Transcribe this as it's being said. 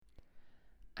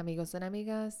Amigos and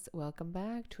amigas, welcome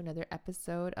back to another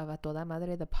episode of A Toda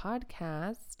Madre, the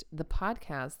podcast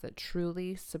that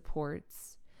truly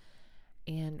supports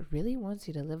and really wants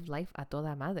you to live life a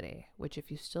toda madre, which, if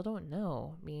you still don't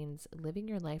know, means living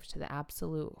your life to the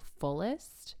absolute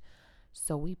fullest.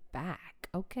 So we back,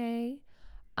 okay?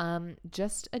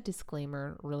 Just a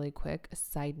disclaimer really quick, a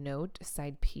side note, a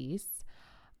side piece.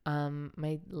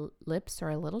 My lips are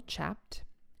a little chapped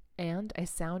and I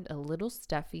sound a little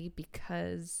stuffy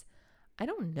because I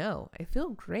don't know. I feel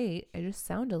great. I just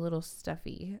sound a little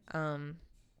stuffy. So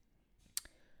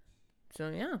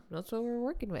yeah, that's what we're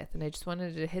working with. And I just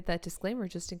wanted to hit that disclaimer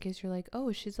just in case you're like,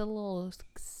 oh, she's a little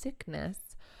sickness.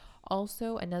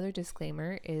 Also, another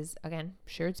disclaimer is, again,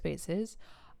 shared spaces.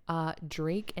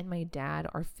 Drake and my dad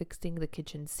are fixing the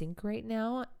kitchen sink right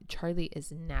now. Charlie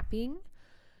is napping.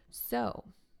 So,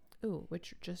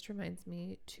 which just reminds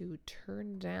me to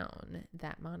turn down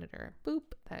that monitor.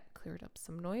 Boop, that cleared up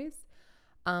some noise.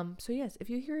 So yes,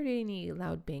 if you hear any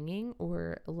loud banging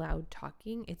or loud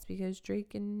talking, it's because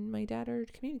Drake and my dad are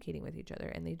communicating with each other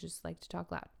and they just like to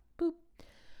talk loud. Boop.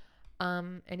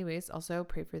 Anyways, also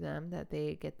pray for them that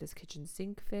they get this kitchen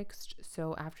sink fixed.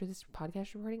 So after this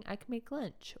podcast recording, I can make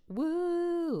lunch.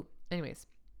 Woo! Anyways,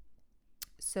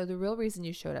 so the real reason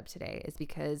you showed up today is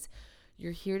because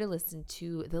you're here to listen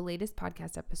to the latest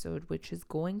podcast episode, which is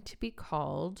going to be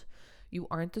called You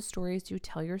Aren't the Stories You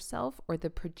Tell Yourself or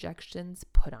the Projections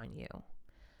Put on You.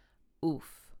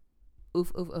 Oof.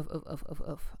 Oof, oof, oof, oof, oof, oof,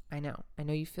 oof. I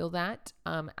know you feel that.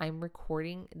 I'm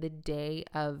recording the day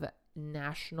of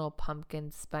National Pumpkin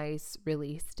Spice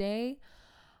Release Day.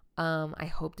 I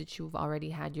hope that you've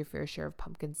already had your fair share of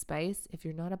pumpkin spice. If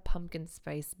you're not a pumpkin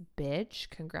spice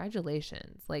bitch,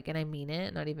 congratulations. And I mean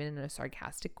it, not even in a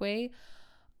sarcastic way.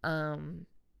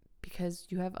 Because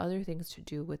you have other things to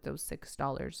do with those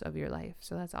 $6 of your life.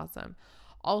 So that's awesome.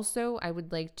 Also, I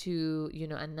would like to,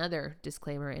 another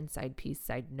disclaimer and side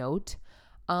note.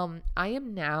 I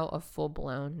am now a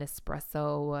full-blown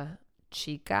Nespresso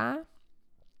chica.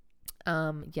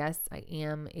 Yes, I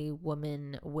am a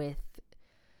woman with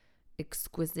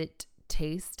exquisite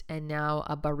taste and now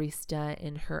a barista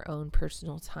in her own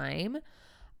personal time.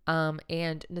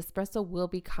 And Nespresso will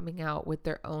be coming out with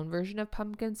their own version of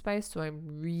pumpkin spice, so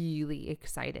I'm really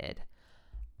excited.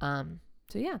 So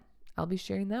yeah, I'll be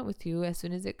sharing that with you as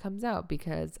soon as it comes out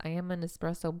because I am an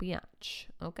Nespresso biatch.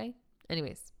 Okay.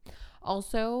 Anyways,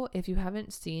 also, if you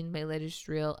haven't seen my latest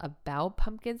reel about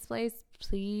pumpkin spice,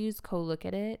 please go look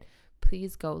at it.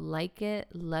 Please go like it,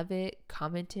 love it,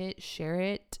 comment it, share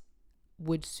it.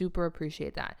 Would super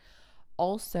appreciate that.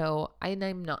 Also,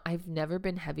 I've never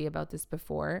been heavy about this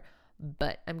before,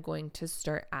 but I'm going to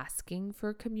start asking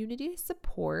for community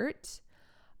support.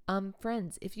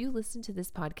 Friends, if you listen to this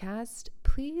podcast,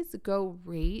 please go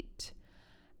rate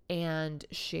and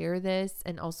share this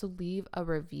and also leave a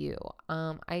review.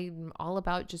 I'm all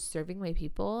about just serving my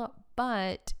people,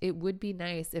 but it would be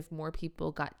nice if more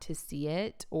people got to see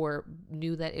it or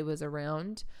knew that it was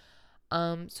around.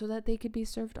 So that they could be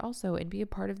served also and be a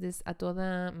part of this A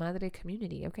Toda Madre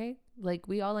community, okay?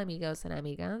 We all amigos and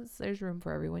amigas. There's room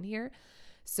for everyone here.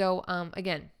 So,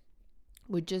 again,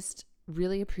 would just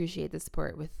really appreciate the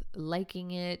support with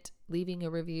liking it, leaving a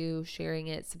review, sharing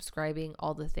it, subscribing,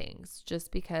 all the things.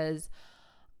 Just because,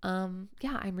 I'm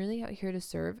really out here to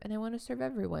serve and I want to serve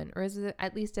everyone or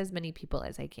at least as many people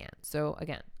as I can. So,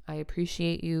 again, I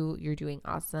appreciate you. You're doing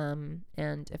awesome.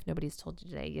 And if nobody's told you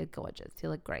today, you're gorgeous. You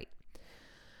look great.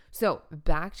 So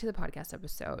back to the podcast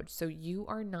episode. So you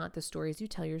are not the stories you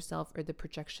tell yourself or the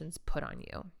projections put on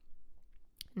you.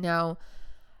 Now,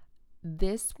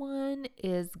 this one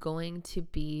is I'm going to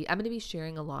be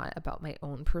sharing a lot about my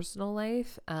own personal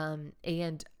life.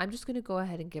 And I'm just going to go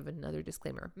ahead and give another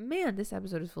disclaimer. Man, this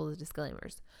episode is full of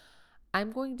disclaimers.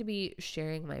 I'm going to be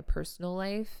sharing my personal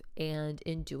life, and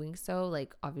in doing so,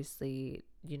 obviously,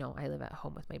 I live at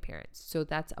home with my parents. So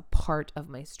that's a part of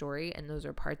my story, and those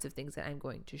are parts of things that I'm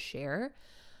going to share.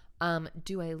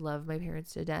 Do I love my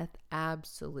parents to death?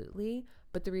 Absolutely.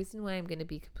 But the reason why I'm going to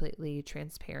be completely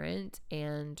transparent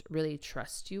and really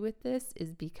trust you with this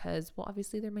is because, well,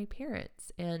 obviously they're my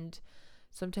parents, and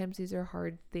sometimes these are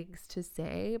hard things to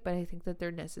say, but I think that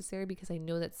they're necessary because I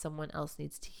know that someone else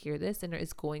needs to hear this and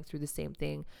is going through the same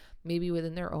thing, maybe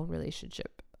within their own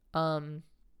relationship. And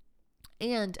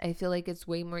I feel like it's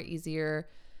way easier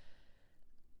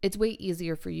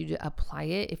for you to apply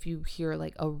it if you hear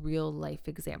a real life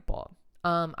example.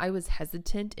 I was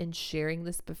hesitant in sharing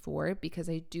this before because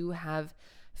I do have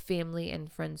family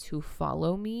and friends who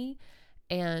follow me.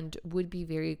 and would be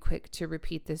very quick to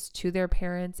repeat this to their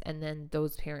parents. And then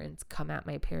those parents come at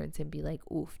my parents and be like,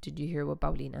 oof, did you hear what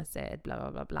Paulina said? Blah, blah,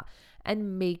 blah, blah.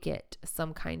 And make it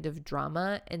some kind of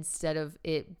drama instead of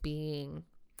it being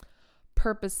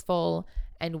purposeful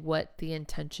and what the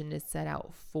intention is set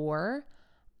out for.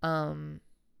 So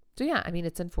yeah, I mean,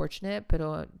 it's unfortunate,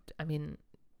 but I mean,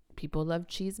 people love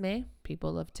chisme,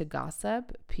 people love to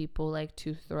gossip, people like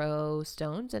to throw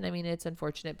stones. And I mean, it's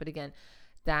unfortunate, but again,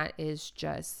 that is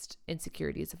just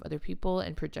insecurities of other people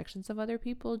and projections of other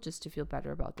people just to feel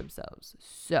better about themselves.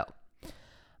 So,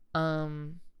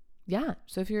 yeah.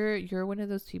 So if you're one of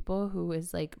those people who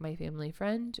is like my family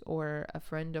friend or a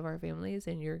friend of our families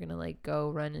and you're going to like go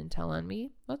run and tell on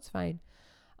me, that's fine.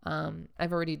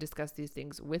 I've already discussed these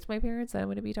things with my parents that I'm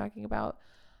going to be talking about.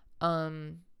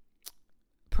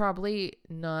 Probably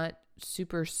not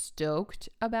super stoked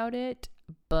about it,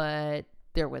 but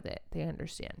they're with it. They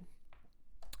understand.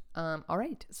 All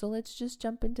right, so let's just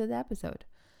jump into the episode.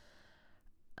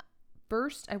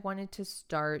 First, I wanted to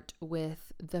start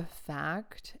with the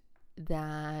fact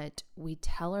that we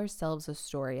tell ourselves a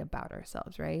story about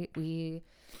ourselves, right?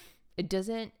 It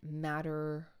doesn't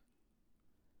matter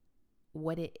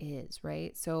what it is,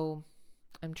 right? So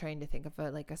I'm trying to think of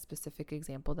a specific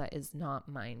example that is not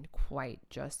mine quite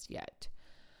just yet.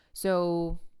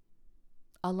 So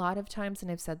a lot of times, and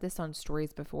I've said this on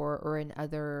stories before or in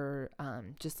other,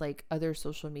 just like other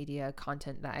social media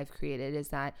content that I've created, is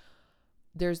that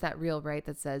there's that reel, right,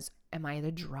 that says, am I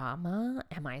the drama?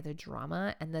 Am I the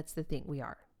drama? And that's the thing, we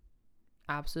are.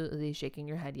 Absolutely shaking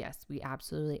your head. Yes, we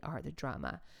absolutely are the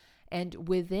drama. And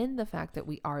within the fact that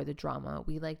we are the drama,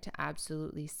 we like to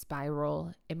absolutely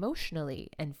spiral emotionally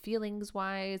and feelings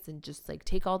wise and just like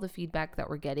take all the feedback that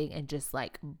we're getting and just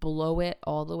like blow it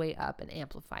all the way up and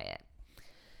amplify it.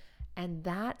 And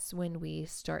that's when we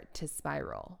start to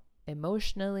spiral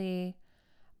emotionally,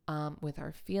 with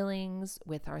our feelings,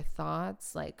 with our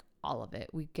thoughts, like all of it.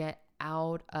 We get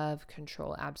out of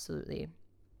control, absolutely.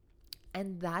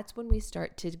 And that's when we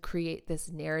start to create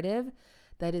this narrative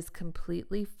that is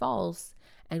completely false,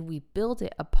 and we build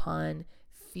it upon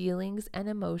feelings and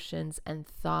emotions and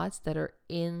thoughts that are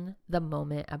in the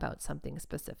moment about something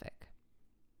specific.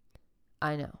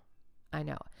 I know.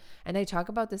 And I talk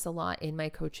about this a lot in my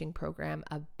coaching program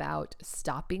about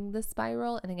stopping the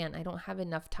spiral. And again, I don't have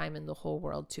enough time in the whole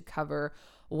world to cover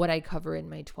what I cover in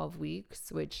my 12 weeks,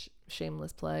 which,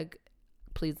 shameless plug,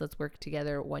 please let's work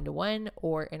together 1-to-1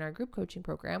 or in our group coaching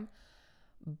program.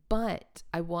 But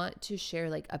I want to share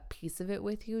like a piece of it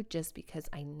with you just because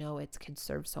I know it can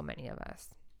serve so many of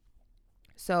us.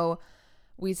 So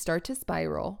we start to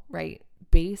spiral, right?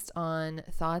 Based on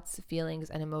thoughts, feelings,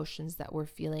 and emotions that we're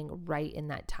feeling right in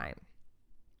that time.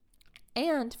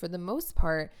 And for the most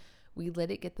part, we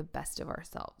let it get the best of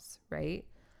ourselves, right?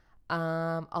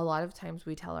 A lot of times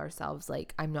we tell ourselves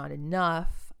like, I'm not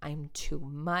enough, I'm too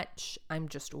much, I'm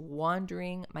just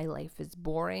wandering, my life is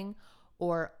boring,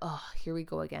 or, oh, here we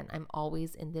go again, I'm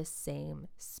always in this same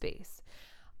space.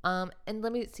 And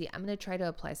let me see, I'm going to try to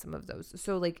apply some of those.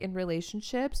 So like in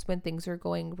relationships, when things are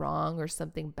going wrong or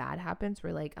something bad happens,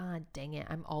 we're like, dang it,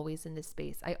 I'm always in this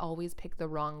space. I always pick the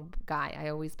wrong guy. I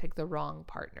always pick the wrong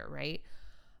partner, right?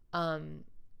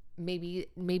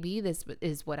 Maybe this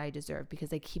is what I deserve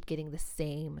because I keep getting the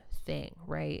same thing,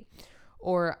 right?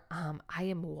 Or I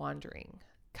am wandering.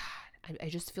 God, I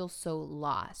just feel so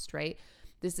lost, right?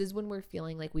 This is when we're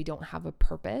feeling like we don't have a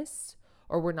purpose,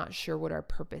 or we're not sure what our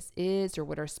purpose is, or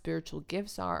what our spiritual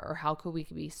gifts are, or how could we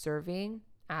be serving.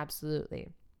 Absolutely.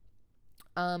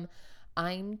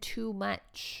 I'm too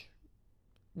much.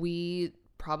 We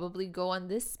probably go on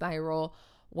this spiral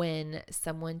when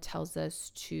someone tells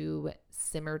us to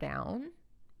simmer down,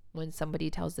 when somebody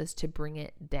tells us to bring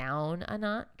it down a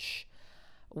notch,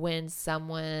 when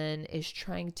someone is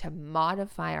trying to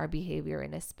modify our behavior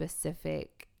in a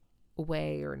specific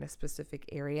way or in a specific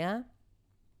area.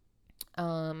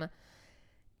 And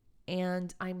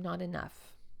I'm not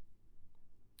enough.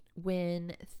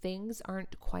 When things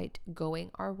aren't quite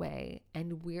going our way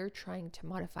and we're trying to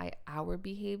modify our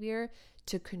behavior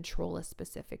to control a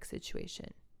specific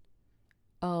situation.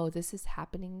 Oh, this is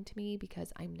happening to me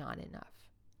because I'm not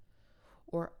enough.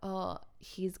 Or, oh,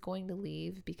 he's going to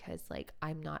leave because like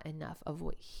I'm not enough of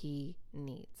what he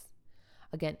needs.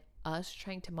 Again, us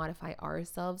trying to modify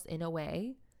ourselves in a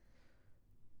way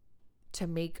to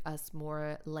make us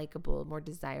more likable, more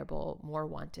desirable, more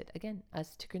wanted. Again,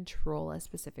 us to control a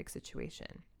specific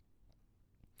situation.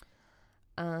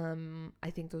 I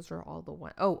think those are all the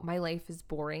one. Oh, my life is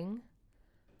boring.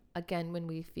 Again, when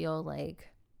we feel like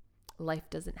life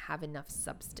doesn't have enough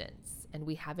substance and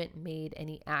we haven't made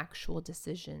any actual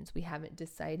decisions, we haven't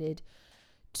decided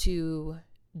to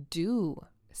do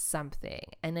something.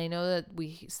 And I know that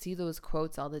we see those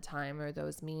quotes all the time, or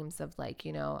those memes of like,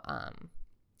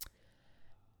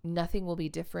 nothing will be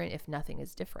different if nothing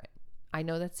is different. I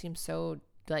know that seems so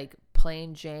like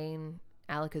plain Jane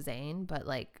Alakazam, but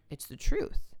like it's the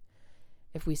truth.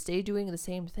 If we stay doing the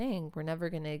same thing, we're never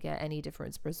going to get any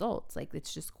different results. Like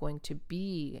it's just going to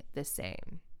be the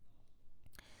same.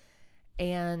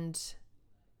 And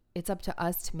it's up to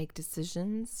us to make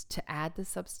decisions, to add the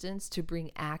substance, to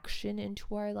bring action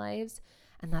into our lives.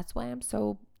 And that's why I'm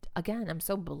so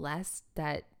blessed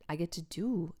that I get to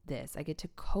do this. I get to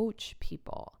coach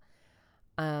people.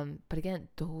 But again,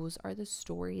 those are the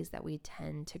stories that we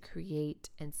tend to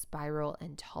create and spiral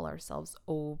and tell ourselves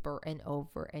over and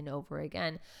over and over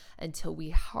again until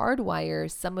we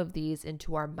hardwire some of these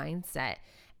into our mindset.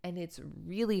 And it's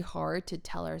really hard to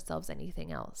tell ourselves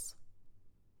anything else.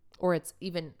 Or it's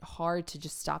even hard to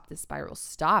just stop this spiral,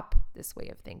 stop this way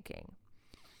of thinking.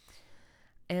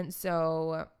 And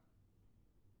so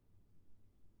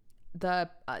the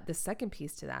second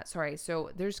piece to that,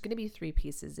 so there's going to be 3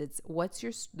 pieces. It's what's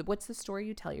the story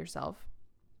you tell yourself?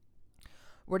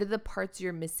 What are the parts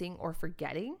you're missing or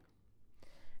forgetting?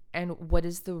 And what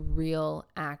is the real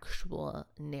actual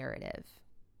narrative?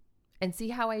 And see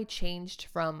how I changed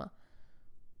from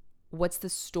what's the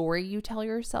story you tell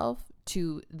yourself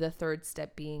to the third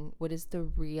step being what is the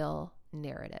real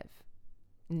narrative?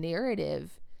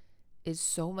 Narrative is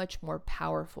so much more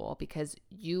powerful because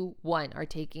you, one, are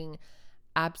taking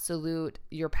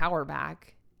your power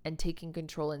back and taking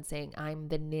control and saying, I'm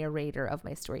the narrator of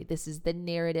my story. This is the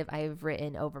narrative I have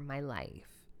written over my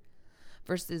life.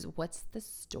 Versus what's the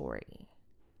story?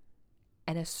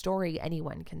 And a story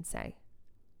anyone can say.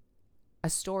 A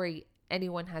story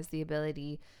anyone has the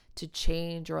ability to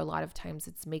change, or a lot of times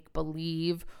it's make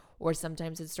believe, or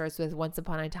sometimes it starts with once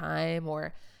upon a time,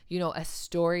 or a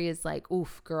story is like,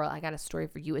 oof, girl, I got a story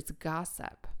for you. It's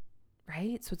gossip,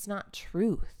 right? So it's not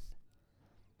truth.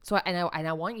 So,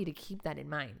 I want you to keep that in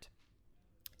mind.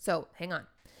 So hang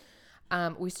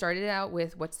on. We started out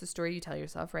with what's the story you tell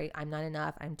yourself, right? I'm not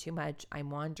enough. I'm too much. I'm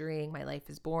wandering. My life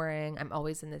is boring. I'm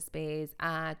always in this space.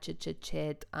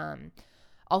 Chit.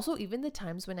 Also, even the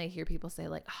times when I hear people say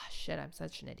like, shit, I'm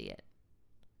such an idiot.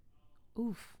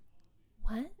 Oof.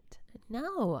 What?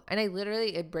 No. And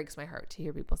it breaks my heart to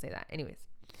hear people say that. Anyways,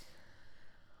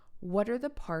 what are the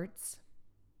parts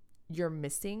you're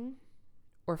missing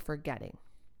or forgetting?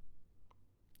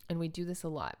 And we do this a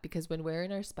lot because when we're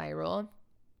in our spiral,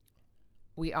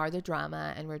 we are the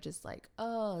drama and we're just like,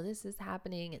 oh, this is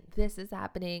happening and this is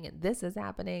happening and this is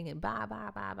happening and blah,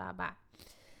 blah, blah, blah, blah.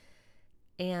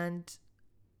 And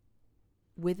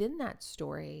within that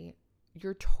story,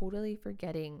 you're totally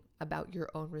forgetting about your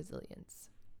own resilience,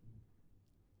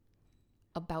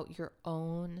 about your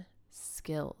own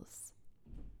skills,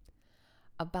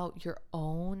 about your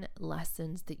own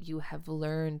lessons that you have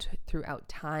learned throughout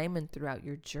time and throughout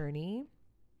your journey.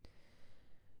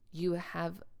 You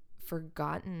have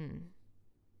forgotten,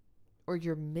 or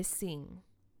you're missing,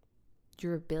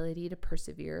 your ability to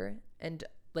persevere and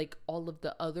like all of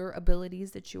the other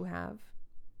abilities that you have.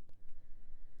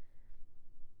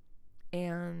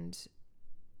 And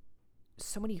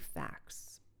so many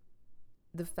facts.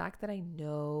 The fact that I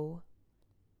know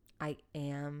I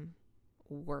am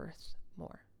worth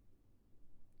more.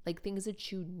 Like things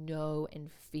that you know and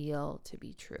feel to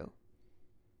be true.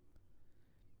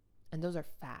 And those are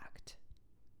fact.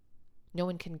 No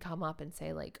one can come up and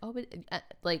say like, oh, but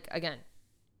like, again,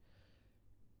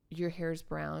 your hair's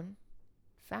brown.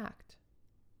 Fact.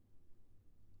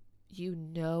 You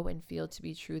know and feel to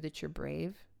be true that you're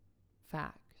brave.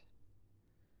 Fact.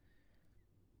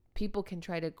 People can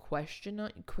try to question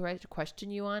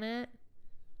you on it,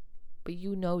 but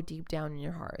you know deep down in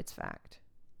your heart it's fact.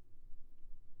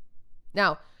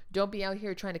 Now, don't be out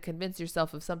here trying to convince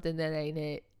yourself of something that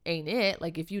ain't it.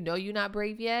 Like if you know you're not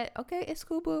brave yet, okay, it's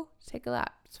cool, boo. Take a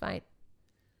lap. It's fine.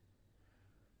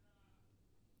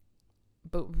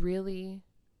 But really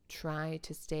try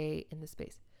to stay in the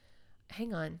space.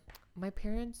 Hang on. My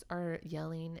parents are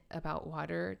yelling about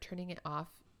water, turning it off.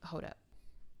 Hold up.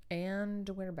 And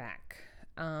we're back.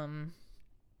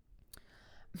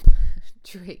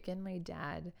 Drake and my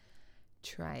dad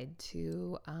tried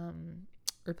to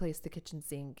replace the kitchen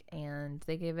sink, and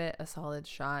they gave it a solid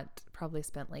shot. Probably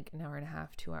spent like an hour and a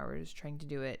half, 2 hours trying to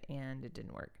do it, and it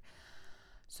didn't work.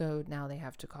 So now they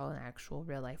have to call an actual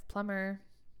real life plumber.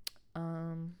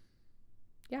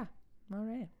 Yeah, all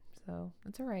right. So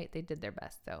it's all right. They did their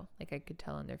best though. Like I could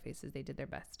tell on their faces, they did their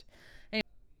best. Anyway,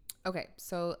 okay.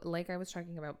 So like I was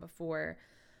talking about before,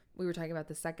 we were talking about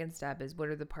the second step is what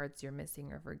are the parts you're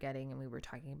missing or forgetting. And we were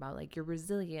talking about like your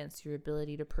resilience, your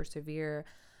ability to persevere,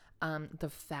 the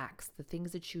facts, the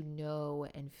things that you know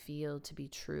and feel to be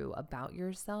true about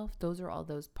yourself. Those are all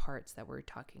those parts that we're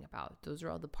talking about. Those are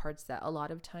all the parts that a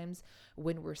lot of times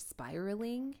when we're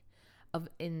spiraling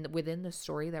within the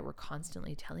story that we're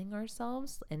constantly telling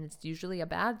ourselves, and it's usually a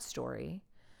bad story,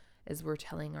 is we're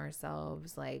telling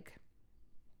ourselves like,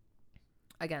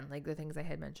 again, like the things I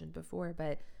had mentioned before,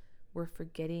 but we're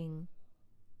forgetting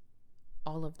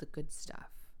all of the good stuff.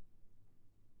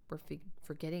 We're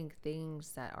forgetting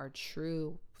things that are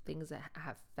true, things that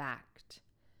have fact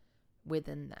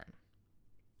within them.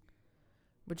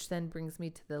 Which then brings me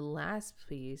to the last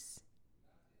piece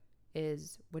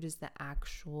is what is the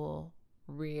actual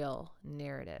real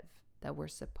narrative that we're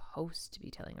supposed to be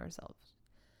telling ourselves?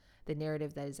 The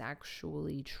narrative that is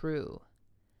actually true.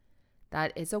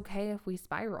 That it's okay if we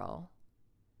spiral,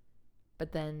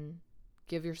 but then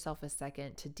give yourself a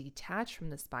second to detach from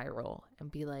the spiral and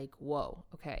be like, whoa,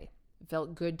 okay, it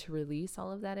felt good to release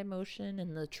all of that emotion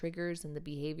and the triggers and the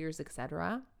behaviors,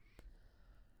 etc.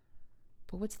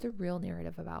 But what's the real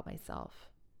narrative about myself?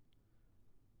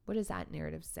 What does that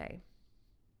narrative say?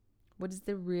 What is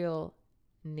the real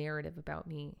narrative about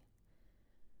me?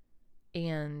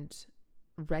 And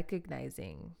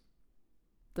recognizing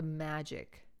the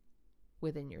magic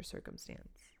within your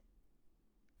circumstance.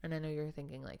 And I know you're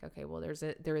thinking like, okay, well,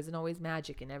 there isn't always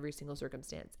magic in every single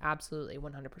circumstance. Absolutely,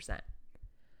 100%.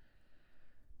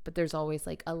 But there's always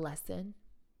like a lesson.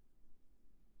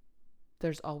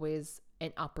 There's always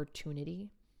an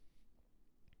opportunity.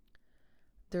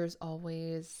 There's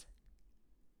always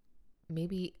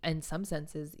maybe in some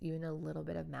senses even a little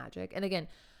bit of magic. And again,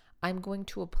 I'm going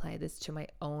to apply this to my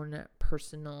own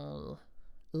personal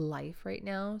life right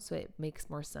now, so it makes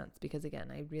more sense, because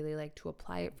again, I really like to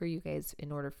apply it for you guys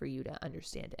in order for you to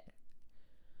understand it.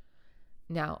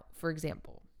 Now, for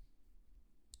example,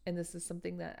 and this is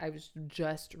something that I was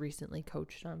just recently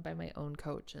coached on by my own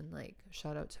coach, and like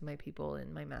shout out to my people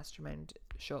in my mastermind,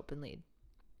 Show Up and Lead.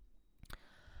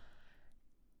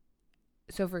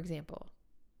 So for example,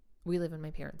 we live in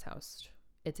my parents' house.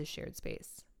 It's a shared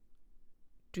space.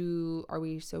 Are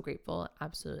we so grateful?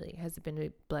 Absolutely. Has it been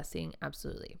a blessing?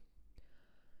 Absolutely.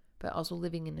 But also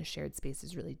living in a shared space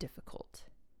is really difficult.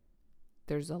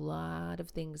 There's a lot of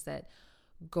things that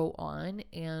go on,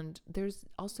 and there's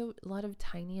also a lot of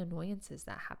tiny annoyances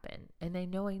that happen. And I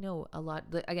know a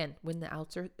lot, again, when the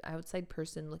outside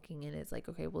person looking in is like,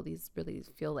 okay, well, these really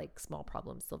feel like small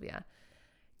problems, Sylvia.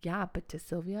 Yeah, but to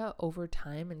Sylvia over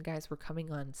time, and guys, we're coming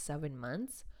on 7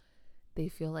 months, they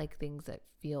feel like things that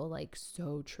feel like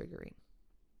so triggering.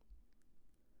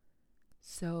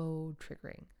 So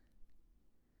triggering.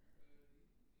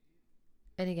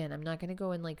 And again, I'm not going to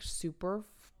go in like super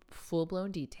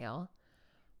full-blown detail,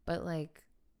 but like,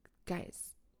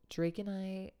 guys, Drake and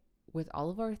I, with all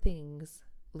of our things,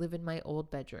 live in my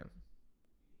old bedroom.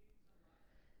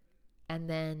 And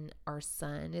then our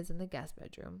son is in the guest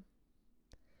bedroom.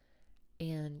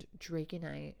 And Drake and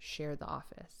I share the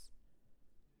office.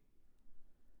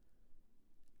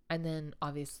 And then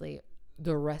obviously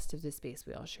the rest of the space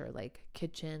we all share, like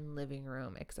kitchen, living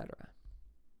room, etc.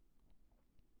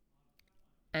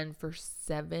 And for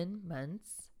 7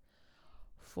 months,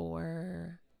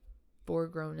 for 4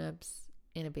 grown-ups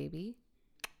and a baby,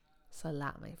 it's a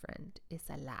lot, my friend. It's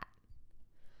a lot.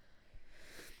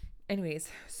 Anyways,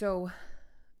 so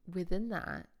within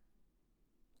that,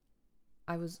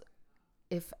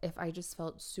 if I just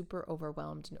felt super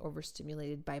overwhelmed and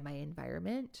overstimulated by my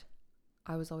environment,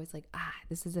 I was always like,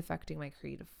 this is affecting my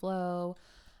creative flow.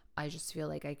 I just feel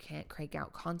like I can't crank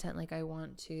out content like I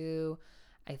want to.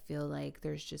 I feel like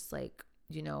there's just like,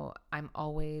 I'm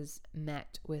always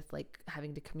met with like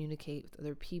having to communicate with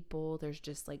other people. There's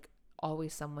just like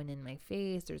always someone in my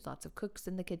face. There's lots of cooks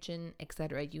in the kitchen,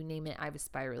 etc. You name it. I was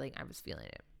spiraling. I was feeling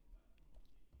it.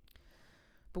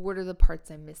 But what are the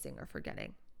parts I'm missing or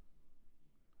forgetting?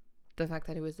 The fact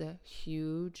that it was a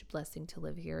huge blessing to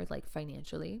live here, like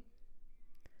financially.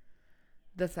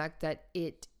 The fact that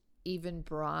it even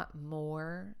brought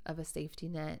more of a safety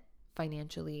net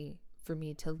financially for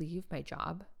me to leave my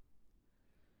job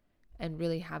and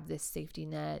really have this safety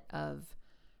net of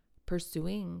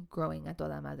pursuing growing a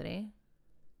toda madre.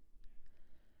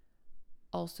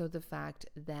 Also the fact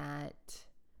that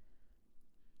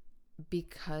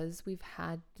because we've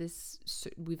had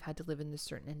to live in this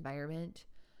certain environment,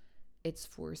 it's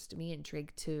forced me and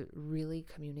Drake to really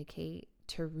communicate,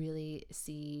 to really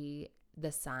see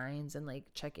the signs and like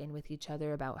check in with each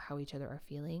other about how each other are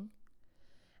feeling,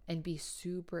 and be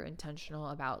super intentional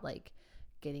about like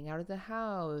getting out of the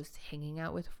house, hanging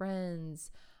out with friends,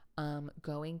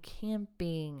 going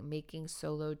camping, making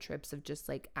solo trips of just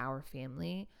like our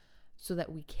family so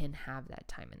that we can have that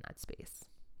time in that space.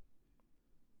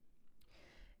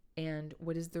 And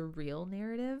what is the real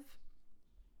narrative?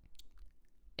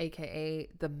 AKA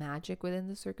the magic within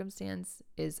the circumstance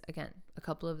is, again, a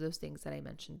couple of those things that I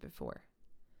mentioned before.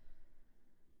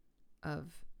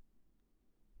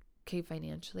 Okay,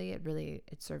 financially,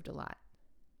 it served a lot.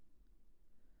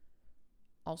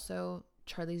 Also,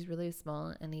 Charlie's really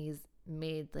small and he's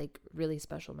made like really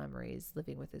special memories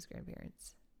living with his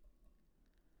grandparents.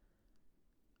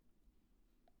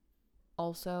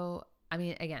 Also, I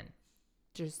mean, again,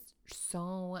 just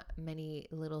so many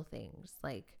little things.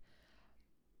 Like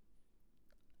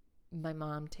my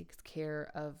mom takes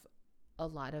care of a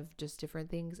lot of just different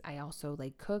things. I also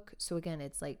like cook. So again,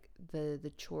 it's like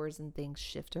the chores and things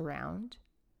shift around.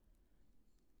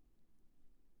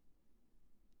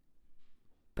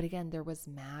 But again, there was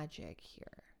magic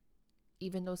here.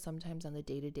 Even though sometimes on the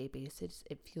day-to-day basis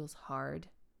it feels hard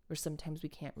or sometimes we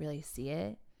can't really see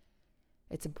it,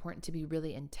 it's important to be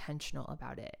really intentional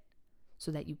about it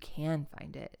so that you can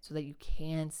find it, so that you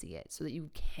can see it, so that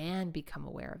you can become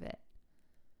aware of it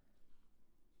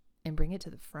and bring it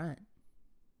to the front.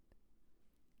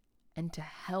 And to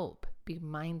help be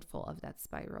mindful of that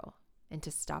spiral and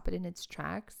to stop it in its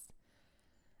tracks.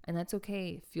 And that's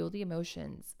okay. Feel the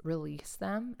emotions, release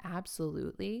them,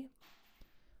 absolutely.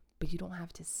 But you don't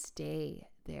have to stay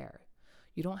there.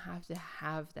 You don't have to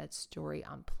have that story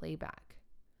on playback.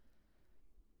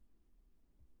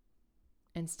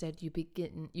 Instead, you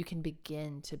can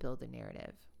begin to build a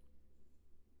narrative.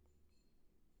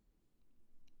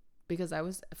 Because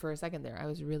for a second there, I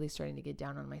was really starting to get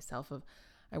down on myself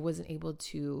I wasn't able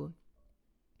to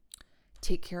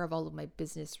take care of all of my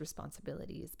business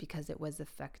responsibilities because it was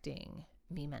affecting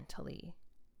me mentally.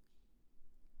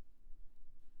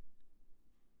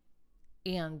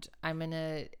 And I'm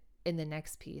in the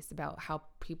next piece about how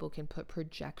people can put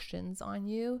projections on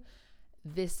you.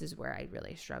 This is where I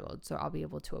really struggled. So I'll be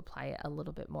able to apply it a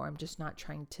little bit more. I'm just not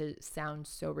trying to sound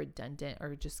so redundant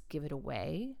or just give it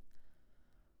away.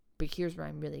 But here's where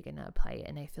I'm really going to apply it.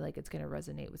 And I feel like it's going to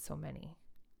resonate with so many.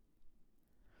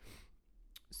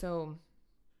 So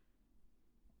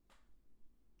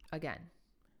again,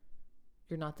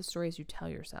 you're not the stories you tell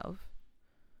yourself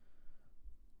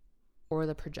or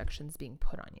the projections being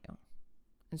put on you.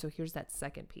 And so here's that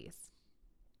second piece.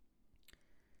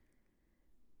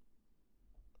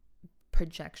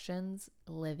 Projections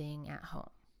living at home.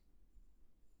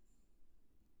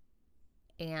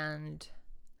 And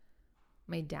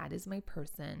my dad is my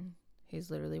person. He's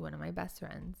literally one of my best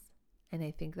friends. And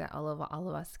I think that all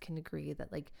of us can agree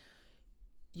that like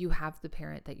you have the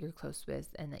parent that you're close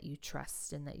with and that you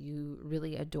trust and that you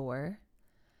really adore.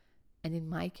 And in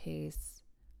my case,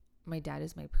 my dad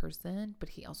is my person, but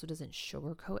he also doesn't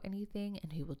sugarcoat anything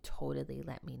and he will totally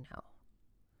let me know.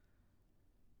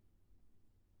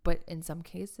 But in some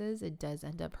cases, it does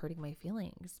end up hurting my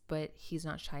feelings, but he's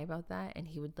not shy about that. And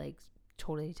he would like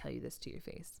totally tell you this to your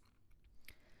face.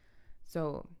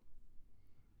 So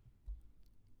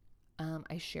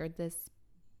I shared this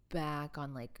back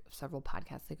on like several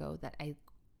podcasts ago that I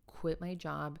quit my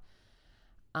job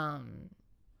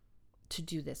to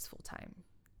do this full time,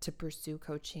 to pursue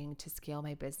coaching, to scale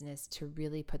my business, to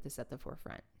really put this at the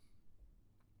forefront.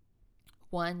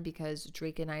 One, because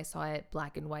Drake and I saw it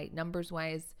black and white, numbers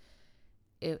wise,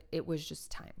 it was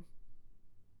just time.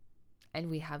 And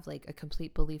we have like a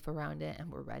complete belief around it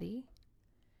and we're ready.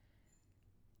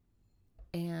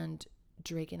 And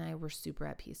Drake and I were super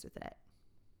at peace with it.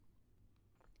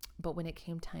 But when it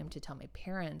came time to tell my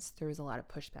parents, there was a lot of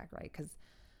pushback, right? Because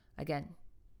again,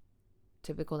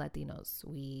 typical Latinos,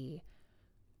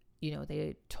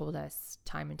 they told us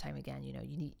time and time again,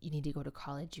 you need to go to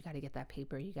college, you got to get that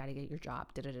paper, you got to get your job,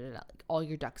 like all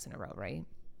your ducks in a row, right?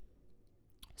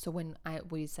 So when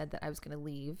we said that I was going to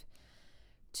leave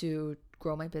to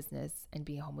grow my business and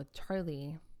be home with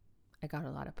Charlie, I got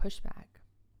a lot of pushback.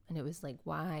 And it was like,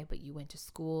 why? But you went to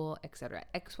school, etc.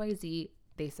 XYZ,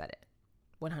 they said it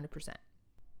 100%.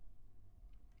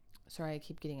 Sorry, I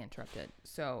keep getting interrupted.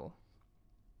 So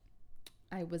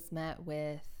I was met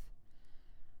with,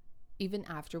 even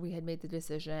after we had made the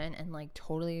decision and like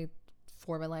totally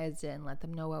formalized it and let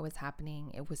them know what was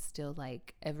happening, it was still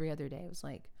like every other day. It was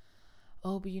like,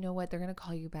 oh, but you know what? They're going to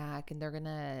call you back and they're going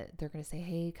to say,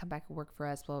 hey, come back and work for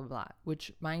us, blah, blah, blah.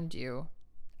 Which, mind you,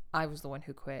 I was the one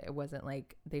who quit. It wasn't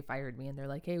like they fired me and they're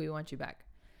like, hey, we want you back.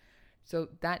 So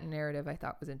that narrative I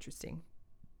thought was interesting.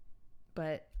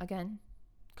 But again,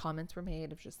 comments were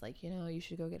made of just like, you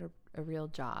should go get a real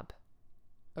job.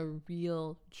 A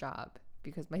real job.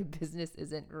 Because my business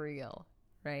isn't real.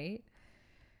 right?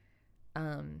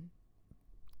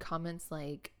 Comments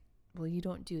like, well, you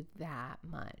don't do that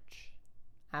much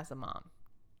as a mom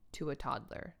to a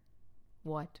toddler.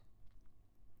 What?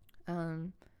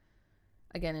 Again,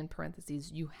 in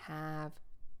parentheses, you have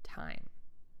time.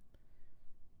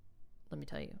 Let me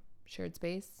tell you, shared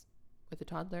space with a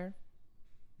toddler,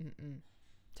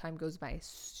 time goes by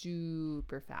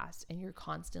super fast, and you're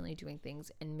constantly doing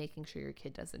things and making sure your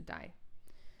kid doesn't die.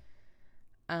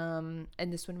 And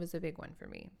this one was a big one for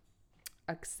me.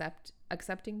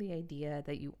 Accepting the idea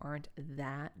that you aren't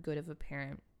that good of a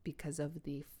parent because of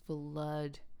the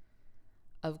flood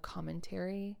of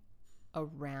commentary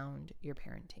around your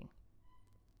parenting.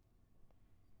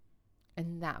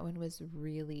 And that one was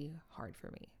really hard for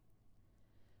me,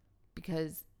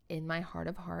 because in my heart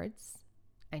of hearts,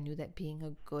 I knew that being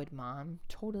a good mom,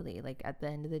 totally, like at the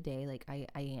end of the day, like I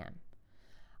am.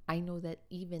 I know that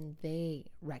even they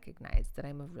recognize that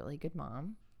I'm a really good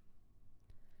mom,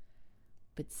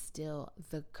 but still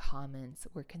the comments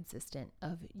were consistent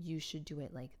of, you should do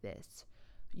it like this.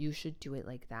 You should do it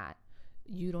like that.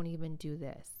 You don't even do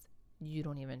this. You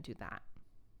don't even do that.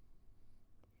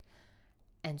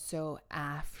 And so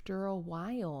after a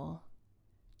while,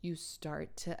 you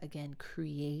start to, again,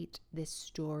 create this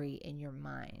story in your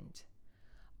mind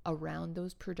around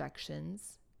those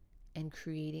projections and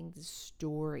creating the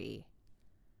story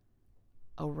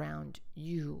around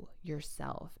you,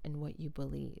 yourself, and what you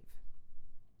believe.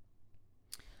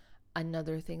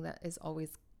 Another thing that is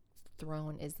always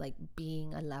thrown is like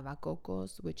being a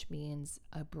lavacocos, which means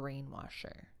a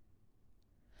brainwasher.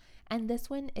 And this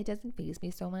one, it doesn't faze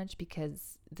me so much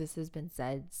because this has been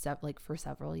said like for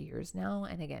several years now.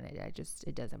 And again,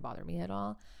 it doesn't bother me at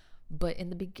all. But in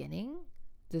the beginning,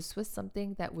 this was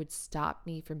something that would stop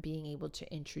me from being able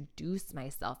to introduce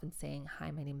myself and saying,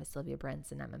 hi, my name is Sylvia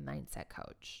Brenson. I'm a mindset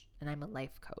coach and I'm a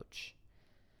life coach.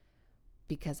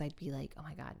 Because I'd be like, oh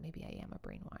my God, maybe I am a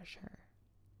brainwasher.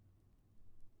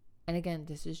 And again,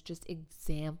 this is just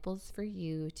examples for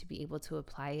you to be able to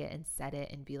apply it and set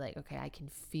it and be like, okay, I can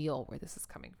feel where this is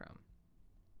coming from.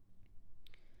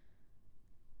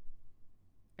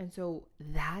 And so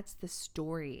that's the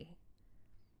story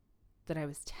that I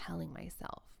was telling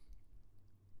myself.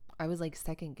 I was like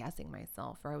second guessing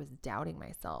myself, or I was doubting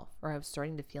myself, or I was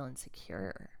starting to feel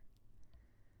insecure.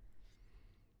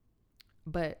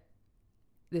 But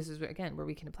this is, again, where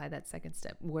we can apply that second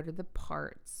step. What are the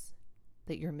parts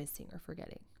that you're missing or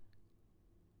forgetting?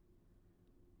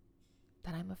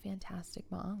 That I'm a fantastic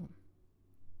mom,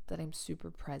 that I'm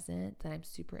super present, that I'm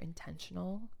super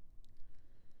intentional,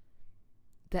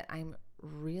 that I'm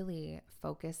really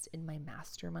focused in my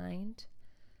mastermind,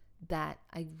 that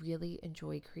I really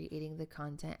enjoy creating the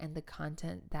content, and the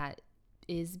content that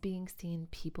is being seen,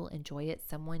 people enjoy it.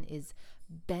 Someone is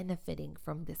benefiting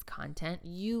from this content.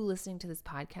 You listening to this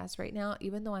podcast right now,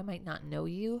 even though I might not know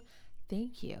you,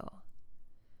 thank you.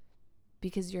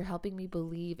 Because you're helping me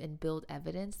believe and build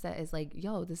evidence that is like,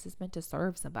 yo, this is meant to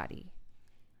serve somebody.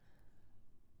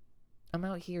 I'm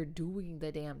out here doing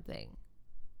the damn thing.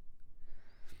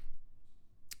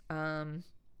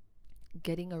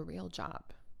 Getting a real job.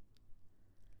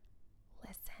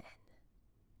 Listen,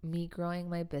 me growing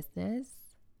my business,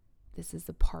 this is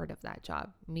a part of that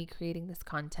job. Me creating this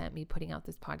content, me putting out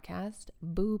this podcast,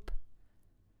 boop.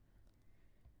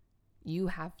 You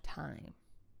have time.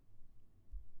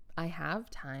 I have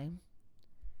time,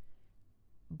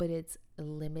 but it's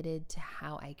limited to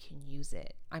how I can use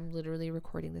it. I'm literally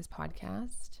recording this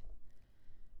podcast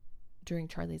during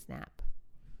Charlie's nap.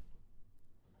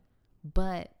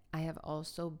 But I have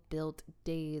also built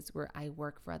days where I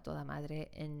work for A Toda Madre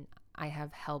and I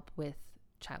have help with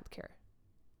childcare.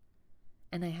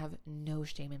 And I have no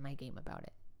shame in my game about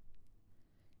it.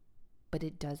 But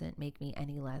it doesn't make me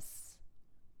any less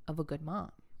of a good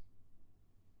mom.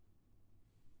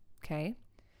 Okay?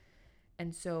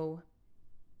 And so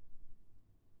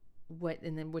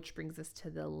which brings us to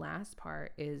the last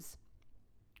part is,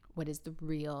 what is the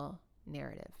real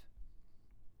narrative?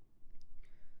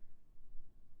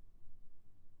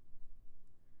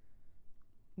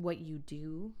 What you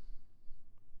do,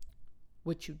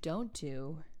 what you don't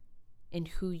do, and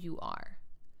who you are,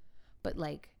 but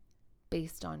like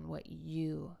based on what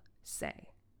you say.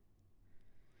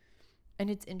 And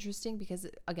it's interesting because,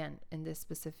 again, in this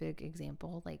specific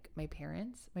example, like my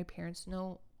parents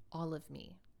know all of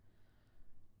me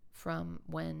from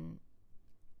when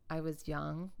I was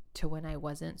young to when I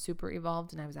wasn't super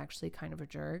evolved and I was actually kind of a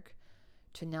jerk,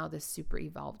 to now this super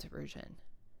evolved version.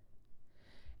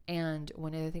 And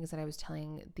one of the things that I was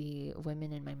telling the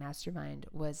women in my mastermind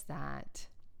was that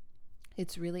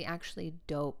it's really actually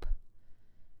dope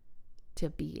to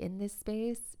be in this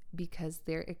space because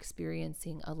they're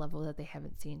experiencing a level that they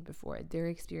haven't seen before. They're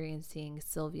experiencing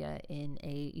Sylvia in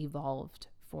a evolved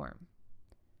form.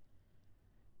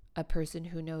 A person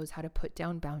who knows how to put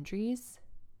down boundaries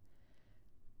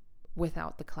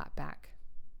without the clap back.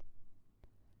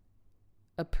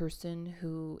 A person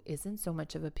who isn't so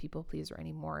much of a people pleaser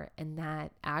anymore, and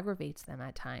that aggravates them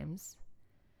at times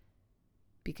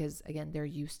because, again, they're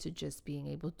used to just being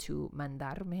able to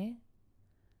mandarme,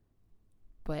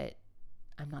 but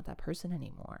I'm not that person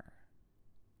anymore.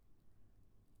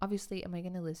 Obviously, am I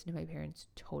going to listen to my parents?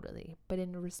 Totally, but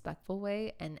in a respectful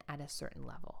way and at a certain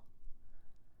level.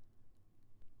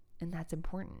 And that's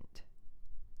important.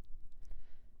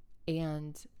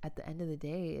 And at the end of the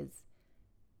day is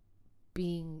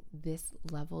being this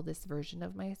level, this version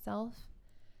of myself,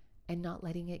 and not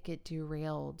letting it get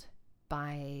derailed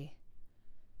by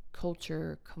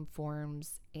culture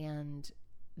conforms and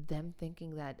them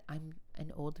thinking that I'm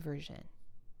an old version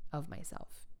of myself,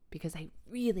 because I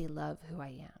really love who I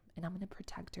am and I'm going to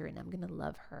protect her and I'm going to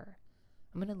love her.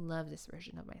 I'm going to love this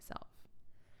version of myself.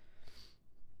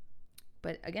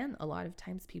 But again, a lot of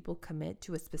times people commit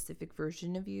to a specific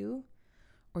version of you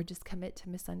or just commit to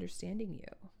misunderstanding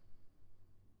you.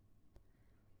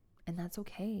 And that's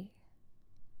okay.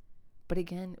 But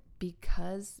again,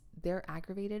 because they're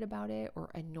aggravated about it or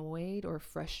annoyed or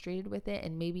frustrated with it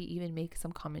and maybe even make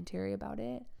some commentary about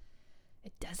it,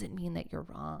 it doesn't mean that you're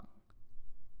wrong.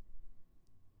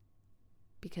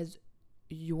 Because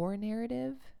your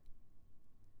narrative,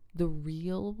 the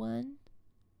real one,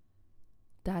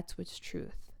 that's what's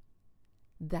truth.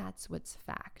 That's what's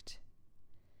fact.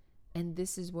 And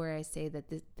this is where I say that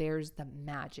there's the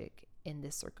magic in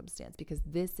this circumstance, because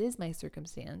this is my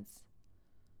circumstance.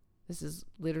 This is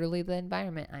literally the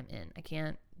environment I'm in. I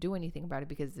can't do anything about it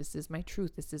because this is my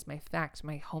truth. This is my fact.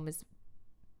 My home is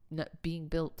not being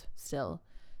built still.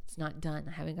 It's not done.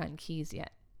 I haven't gotten keys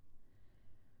yet.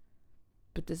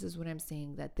 But this is what I'm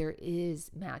saying, that there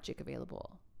is magic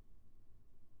available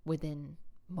within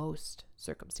most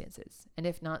circumstances. And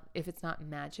if it's not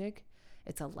magic,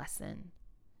 it's a lesson.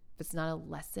 If it's not a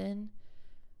lesson,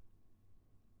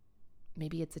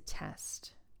 maybe it's a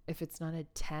test. If it's not a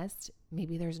test,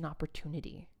 maybe there's an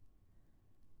opportunity,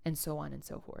 and so on and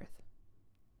so forth.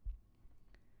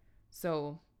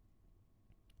 So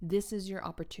this is your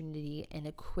opportunity in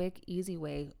a quick, easy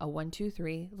way, a 1, 2,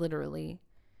 3, literally,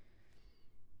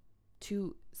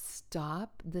 to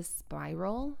stop the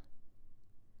spiral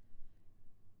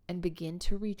and begin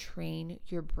to retrain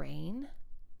your brain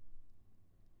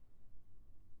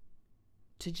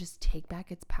to just take back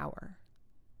its power,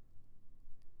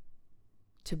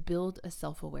 to build a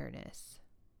self-awareness,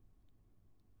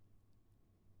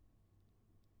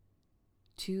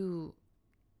 to,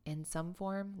 in some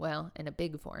form, well, in a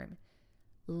big form,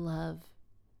 love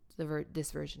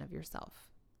this version of yourself,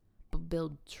 but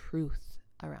build truth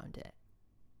around it.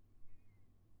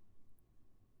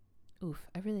 Oof,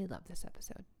 I really love this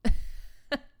episode.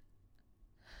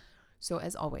 So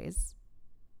as always,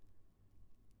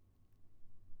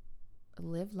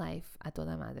 live life a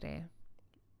toda madre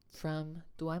from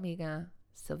tu amiga,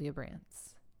 Sylvia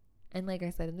Brands. And like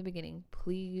I said in the beginning,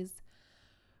 please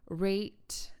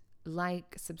rate,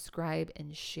 like, subscribe,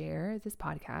 and share this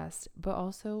podcast, but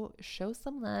also show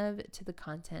some love to the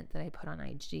content that I put on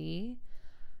IG,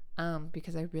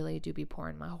 because I really do be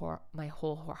pouring my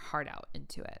whole heart out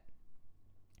into it.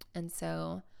 And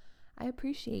so I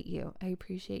appreciate you. I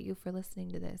appreciate you for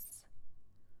listening to this.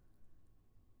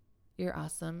 You're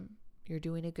awesome. You're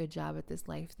doing a good job at this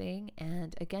life thing.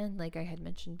 And again, like I had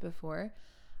mentioned before,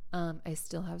 I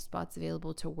still have spots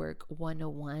available to work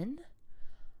 101.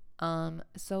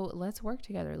 So let's work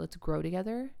together. Let's grow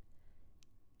together.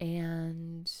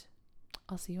 And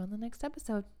I'll see you on the next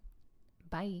episode.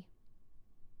 Bye.